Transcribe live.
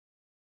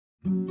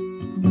Loving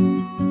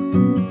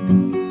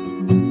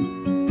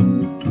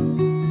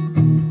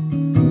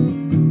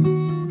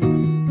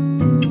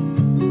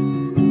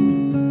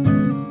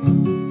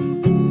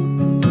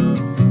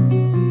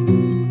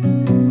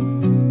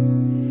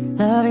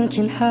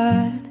can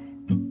hurt.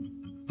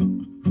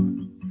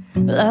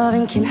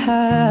 Loving can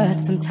hurt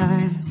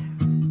sometimes,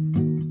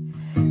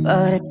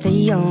 but it's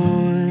the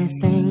only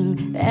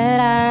thing that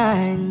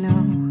I know.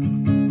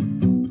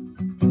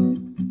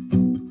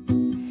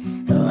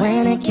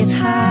 When it gets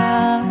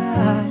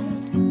hard,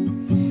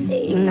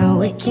 you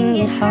know it can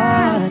get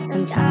hard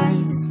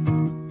sometimes.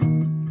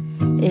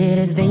 It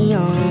is the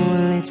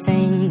only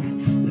thing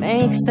that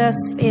makes us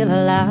feel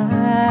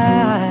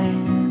alive.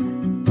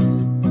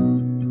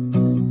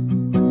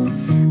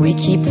 We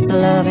keep this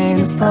love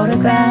in a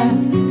photograph.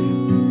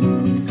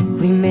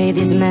 We made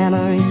these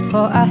memories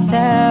for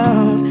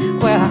ourselves,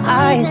 where our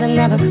eyes are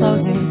never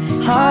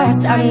closing,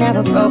 hearts are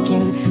never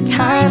broken,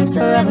 time's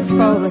forever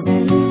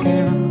frozen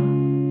still.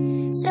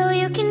 So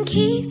you can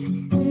keep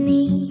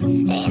me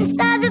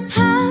inside the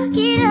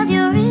pocket of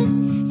your ripped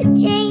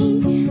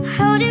jeans,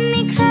 holding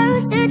me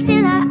closer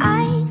till our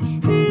eyes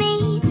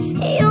meet.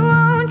 You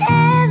won't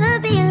ever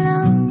be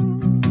alone.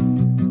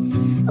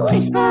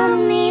 Wait for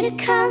me to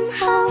come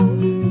home.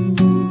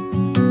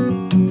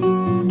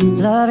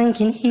 Loving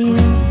can heal.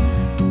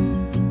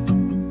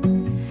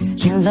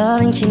 Your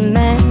loving can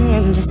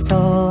mend your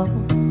soul,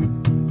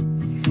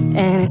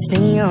 and it's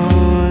the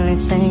only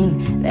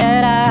thing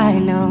that I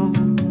know.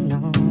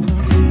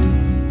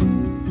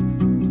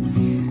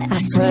 I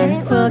swear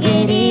it will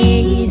get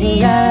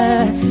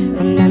easier.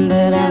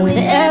 Remember that with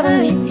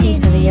every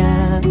piece of you.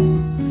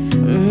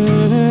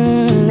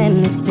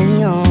 And it's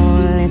the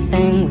only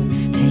thing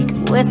we take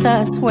with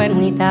us when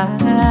we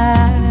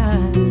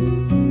die.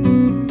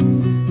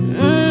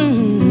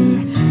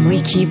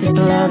 We keep this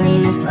love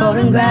in this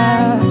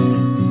photograph.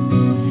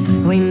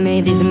 We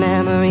made these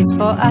memories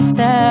for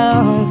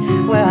ourselves,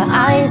 where our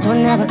eyes were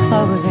never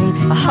closing,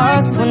 our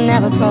hearts were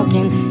never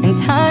broken, and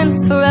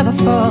time's forever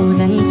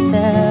frozen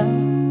still.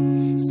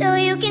 So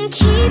you can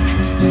keep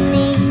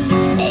me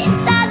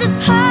inside the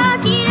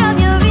pocket of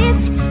your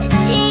ripped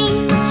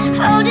jeans,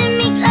 holding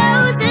me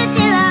closer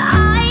till our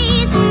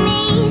eyes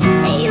meet.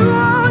 You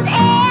won't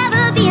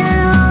ever be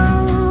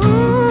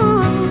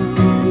alone.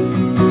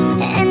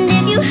 And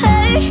if you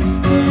hurt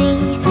me,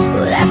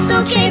 well, that's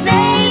okay,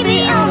 baby.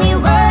 Only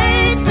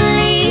words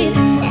bleed.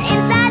 And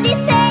inside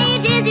these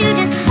pages, you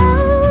just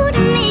hold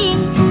me,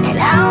 and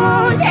I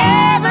won't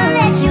ever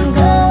let you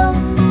go.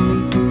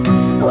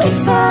 Wait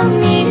for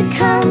me to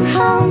come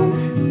home.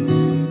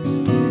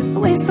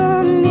 Wait for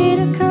me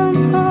to come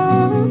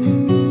home.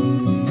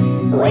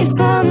 Wait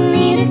for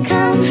me to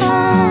come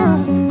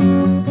home.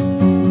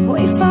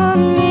 Wait for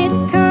me to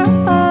come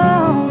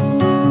home.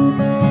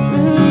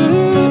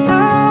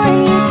 Oh, and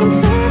you can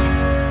fit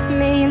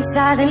me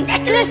inside the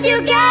necklace you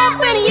got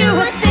when you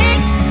were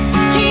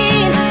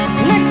 16,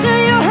 next to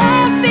your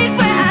heartbeat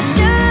where I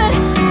should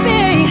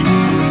be.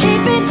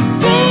 Keep it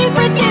deep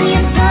within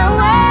your soul.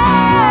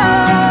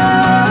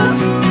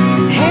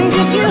 And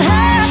if you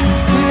hurt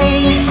me,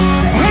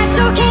 that's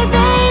okay,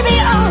 baby.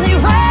 Only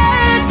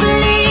words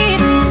bleed.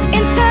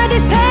 Inside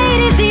these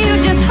pages, you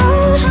just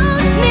hold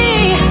me,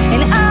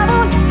 and I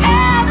won't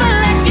ever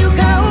let you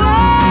go.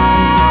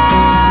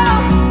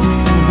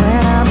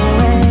 When I'm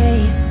away,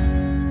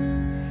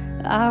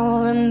 I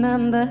will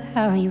remember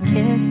how you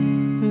kissed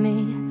me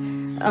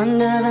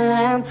under the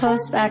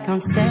lamppost back on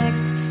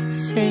 6th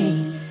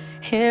Street,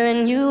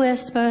 hearing you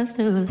whisper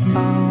through the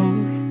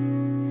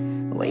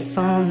phone. Wait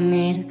for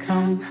me to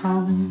come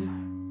home.